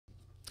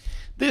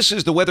This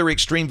is the Weather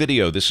Xtreme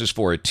video. This is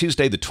for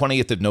Tuesday, the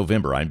 20th of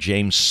November. I'm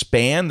James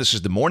Spann. This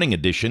is the morning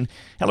edition.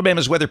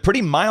 Alabama's weather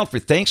pretty mild for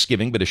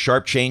Thanksgiving, but a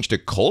sharp change to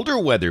colder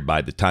weather by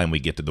the time we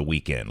get to the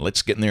weekend.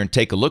 Let's get in there and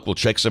take a look. We'll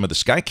check some of the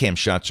Skycam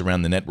shots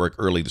around the network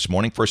early this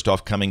morning. First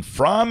off, coming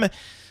from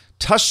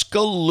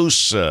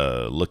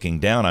Tuscaloosa, looking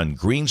down on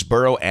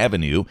Greensboro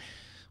Avenue,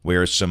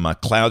 where some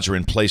clouds are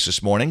in place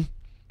this morning.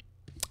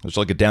 Let's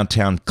look at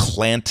downtown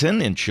Clanton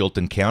in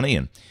Chilton County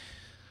and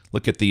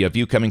look at the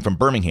view coming from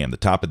Birmingham, the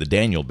top of the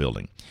Daniel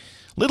Building.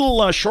 Little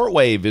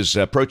shortwave is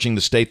approaching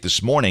the state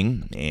this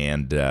morning,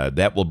 and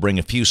that will bring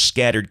a few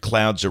scattered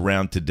clouds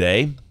around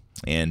today.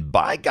 And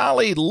by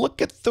golly,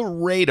 look at the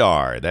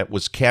radar. That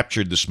was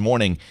captured this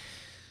morning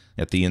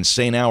at the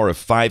insane hour of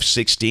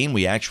 5:16.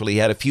 We actually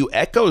had a few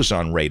echoes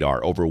on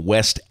radar over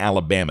West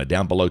Alabama,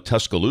 down below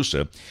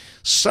Tuscaloosa.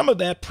 Some of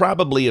that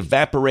probably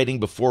evaporating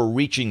before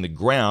reaching the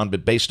ground,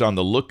 but based on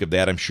the look of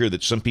that, I'm sure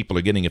that some people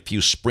are getting a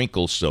few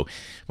sprinkles, so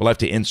we'll have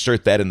to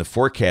insert that in the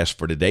forecast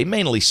for today,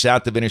 mainly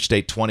south of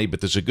Interstate 20,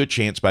 but there's a good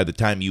chance by the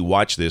time you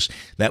watch this,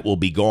 that will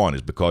be gone,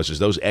 is because as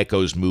those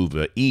echoes move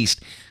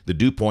east, the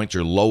dew points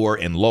are lower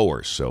and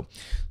lower, so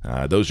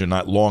those are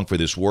not long for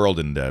this world,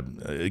 and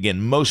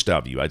again, most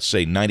of you, I'd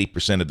say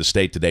 90% of the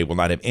state today will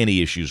not have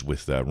any issues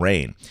with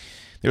rain.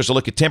 There's a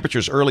look at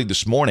temperatures early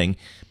this morning,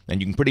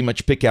 and you can pretty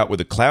much pick out where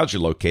the clouds are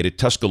located.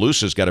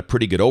 Tuscaloosa's got a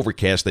pretty good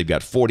overcast. They've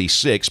got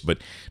 46, but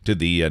to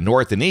the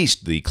north and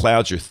east, the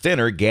clouds are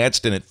thinner.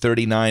 Gadsden at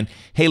 39,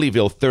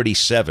 Haleyville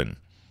 37.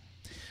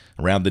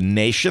 Around the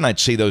nation, I'd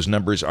say those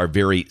numbers are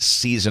very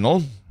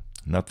seasonal.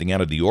 Nothing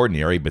out of the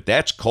ordinary, but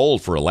that's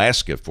cold for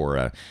Alaska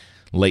for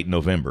late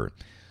November.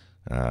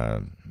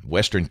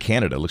 Western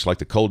Canada, looks like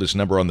the coldest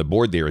number on the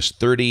board there is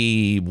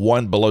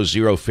 31 below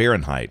 0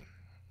 Fahrenheit.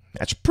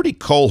 That's pretty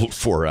cold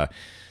for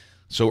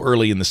so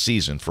early in the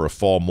season for a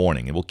fall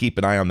morning, and we'll keep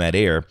an eye on that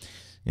air.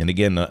 And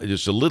again,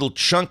 just a little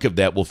chunk of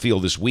that we'll feel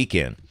this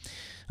weekend.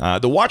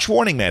 The watch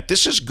warning map,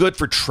 this is good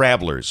for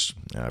travelers,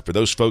 for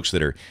those folks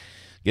that are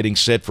getting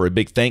set for a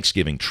big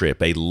Thanksgiving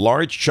trip. A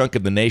large chunk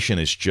of the nation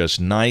is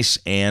just nice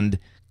and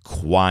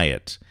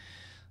quiet.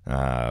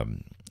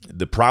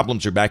 The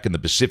problems are back in the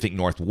Pacific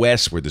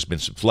Northwest, where there's been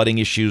some flooding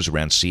issues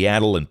around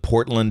Seattle and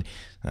Portland,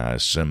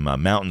 some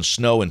mountain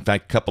snow. In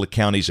fact, a couple of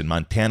counties in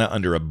Montana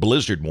under a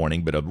blizzard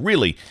warning, but a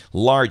really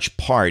large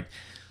part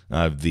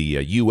of the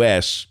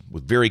U.S.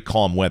 with very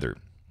calm weather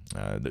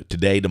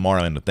today,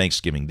 tomorrow, and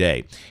Thanksgiving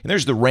Day. And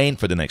there's the rain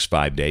for the next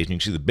 5 days. And you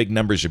can see the big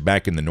numbers are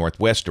back in the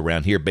Northwest.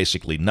 Around here,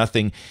 basically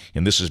nothing,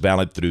 and this is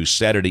valid through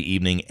Saturday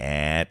evening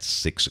at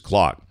 6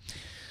 o'clock.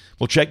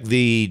 We'll check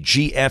the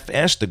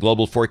GFS, the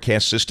Global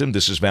Forecast System.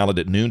 This is valid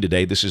at noon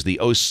today. This is the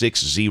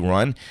 06Z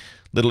run.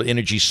 Little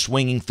energy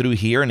swinging through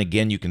here, and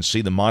again, you can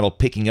see the model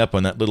picking up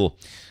on those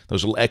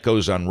little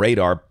echoes on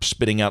radar,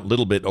 spitting out a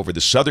little bit over the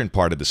southern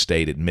part of the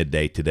state at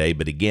midday today.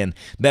 But again,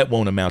 that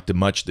won't amount to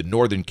much. The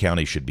northern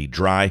county should be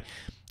dry.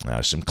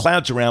 Some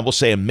clouds around. We'll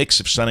say a mix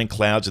of sun and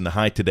clouds, and the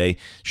high today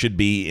should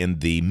be in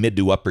the mid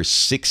to upper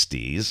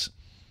 60s.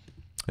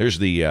 There's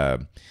the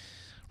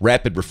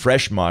rapid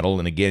refresh model,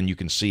 and again, you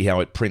can see how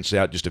it prints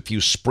out just a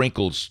few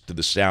sprinkles to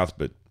the south,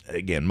 but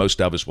again, most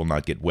of us will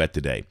not get wet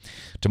today.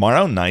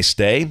 Tomorrow, nice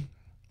day,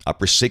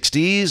 upper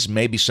 60s,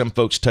 maybe some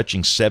folks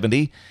touching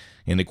 70,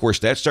 and of course,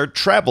 that's our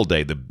travel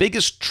day, the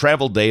biggest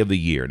travel day of the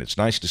year, and it's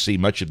nice to see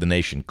much of the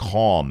nation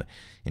calm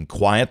and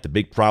quiet. The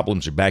big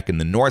problems are back in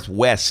the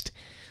Northwest,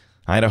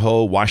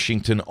 Idaho,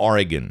 Washington,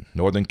 Oregon,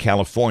 Northern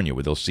California,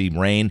 where they'll see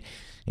rain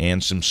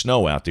and some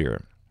snow out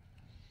there.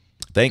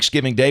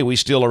 Thanksgiving Day, we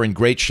still are in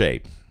great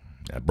shape.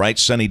 A bright,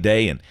 sunny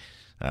day, and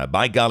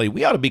by golly,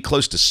 we ought to be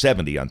close to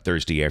 70 on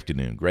Thursday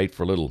afternoon. Great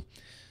for a little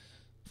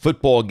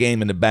football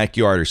game in the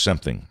backyard or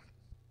something.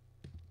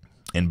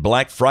 And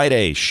Black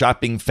Friday,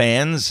 shopping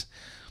fans,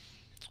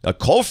 a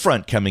cold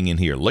front coming in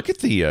here. Look at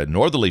the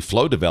northerly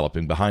flow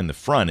developing behind the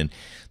front, and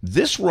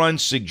this run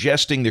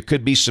suggesting there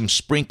could be some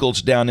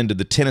sprinkles down into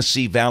the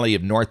Tennessee Valley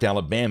of North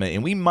Alabama,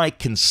 and we might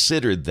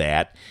consider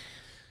that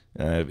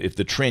if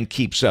the trend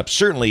keeps up.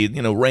 Certainly,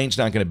 rain's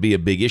not going to be a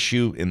big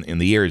issue, and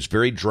the air is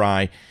very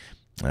dry.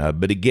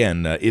 But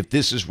again, if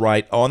this is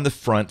right on the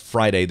front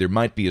Friday, there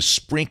might be a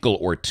sprinkle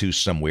or two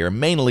somewhere,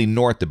 mainly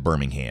north of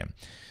Birmingham.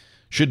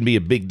 Shouldn't be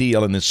a big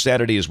deal. And then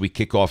Saturday, as we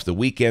kick off the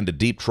weekend, a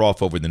deep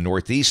trough over the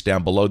northeast.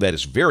 Down below that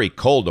is very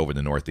cold over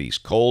the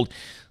northeast. Cold,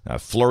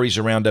 flurries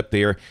around up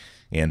there.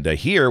 And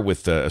here,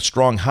 with a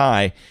strong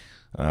high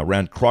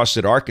around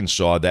Crossett,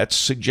 Arkansas, that's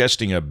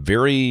suggesting a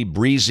very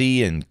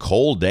breezy and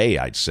cold day,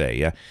 I'd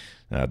say.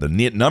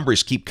 The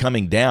numbers keep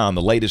coming down.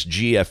 The latest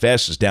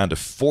GFS is down to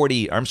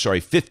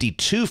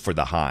 52 for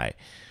the high.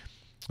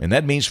 And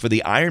that means for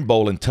the Iron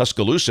Bowl in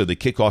Tuscaloosa, the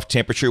kickoff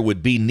temperature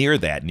would be near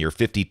that, near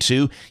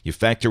 52. You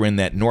factor in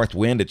that north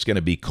wind, it's going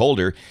to be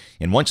colder.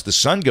 And once the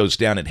sun goes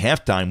down at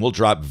halftime, we'll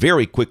drop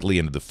very quickly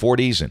into the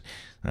 40s, and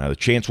the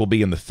chance will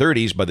be in the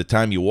 30s by the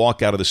time you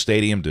walk out of the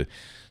stadium to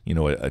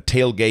a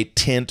tailgate,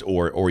 tent,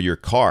 or your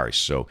car.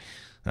 So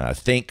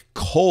think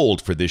cold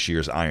for this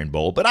year's Iron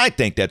Bowl, but I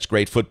think that's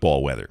great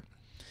football weather.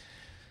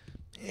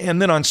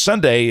 And then on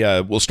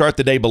Sunday, we'll start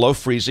the day below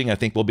freezing. I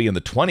think we'll be in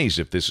the 20s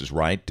if this is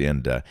right.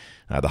 And the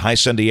high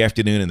Sunday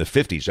afternoon in the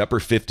 50s, upper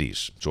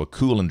 50s. So a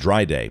cool and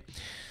dry day.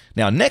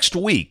 Now, next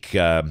week,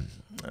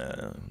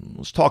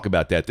 let's talk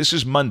about that. This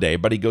is Monday.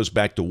 Everybody goes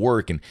back to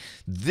work. And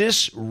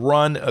this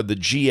run of the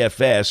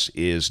GFS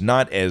is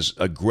not as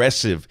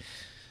aggressive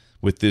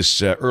with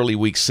this early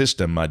week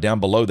system. Down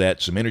below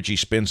that, some energy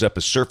spins up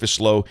a surface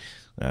low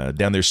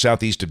down there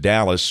southeast of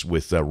Dallas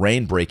with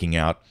rain breaking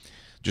out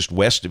just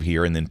west of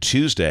here. And then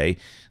Tuesday,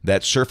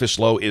 that surface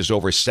low is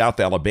over South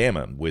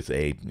Alabama with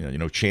a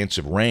chance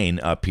of rain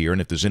up here.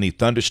 And if there's any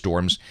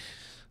thunderstorms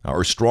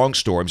or strong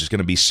storms, it's going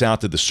to be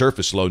south of the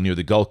surface low near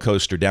the Gulf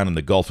Coast or down in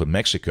the Gulf of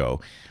Mexico.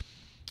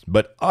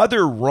 But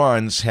other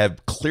runs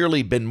have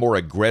clearly been more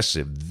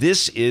aggressive.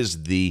 This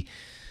is the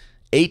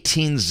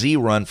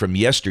 18Z run from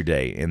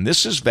yesterday, and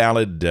this is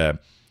valid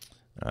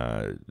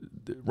around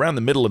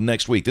the middle of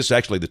next week. This is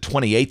actually the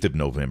 28th of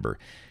November,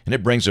 and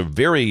it brings a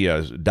very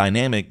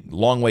dynamic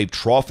long-wave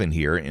trough in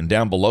here, and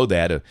down below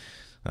that,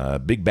 a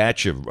big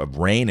batch of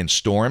rain and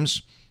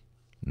storms,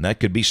 and that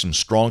could be some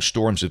strong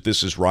storms if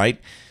this is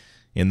right.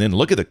 And then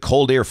look at the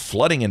cold air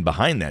flooding in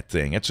behind that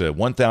thing. It's a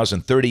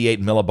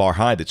 1,038 millibar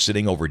high that's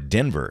sitting over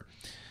Denver.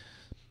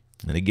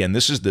 And again,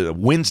 this is the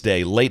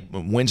late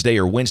Wednesday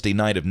or Wednesday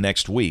night of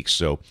next week.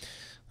 So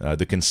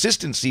the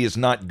consistency is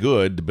not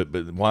good,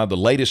 but while the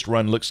latest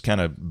run looks kind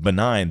of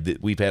benign,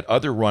 we've had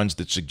other runs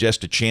that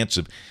suggest a chance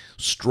of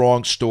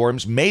strong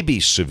storms, maybe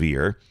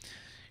severe,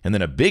 and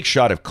then a big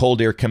shot of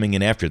cold air coming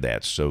in after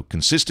that. So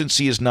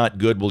consistency is not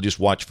good. We'll just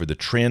watch for the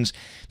trends.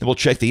 Then we'll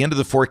check the end of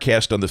the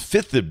forecast on the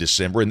 5th of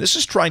December, and this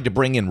is trying to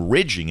bring in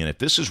ridging, and if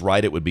this is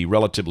right, it would be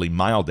relatively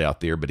mild out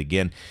there, but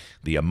again,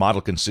 the model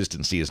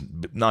consistency has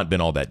not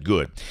been all that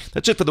good.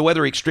 That's it for the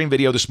Weather Xtreme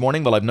video this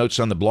morning. We'll have notes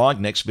on the blog.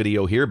 Next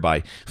video here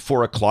by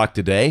 4 o'clock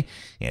today.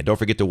 And don't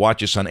forget to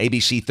watch us on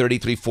ABC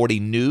 3340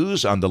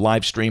 News on the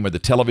live stream or the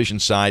television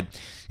side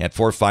at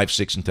 4, 5,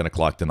 6, and 10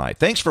 o'clock tonight.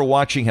 Thanks for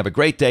watching. Have a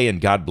great day, and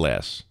God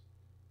bless.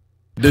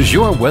 Does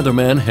your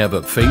weatherman have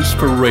a face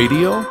for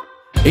radio?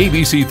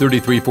 ABC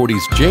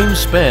 3340's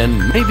James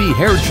Spann may be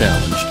hair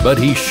challenged, but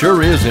he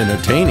sure is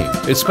entertaining,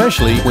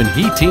 especially when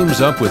he teams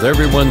up with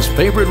everyone's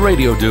favorite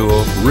radio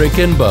duo, Rick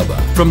and Bubba.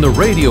 From the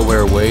radio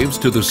airwaves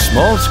to the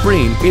small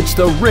screen, it's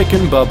the Rick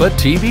and Bubba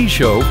TV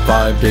show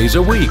 5 days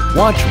a week.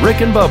 Watch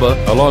Rick and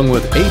Bubba along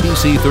with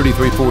ABC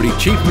 3340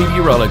 Chief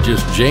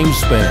Meteorologist James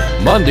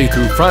Spann, Monday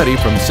through Friday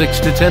from 6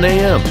 to 10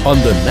 a.m. on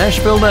the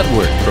Nashville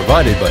Network,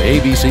 provided by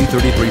ABC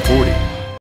 3340.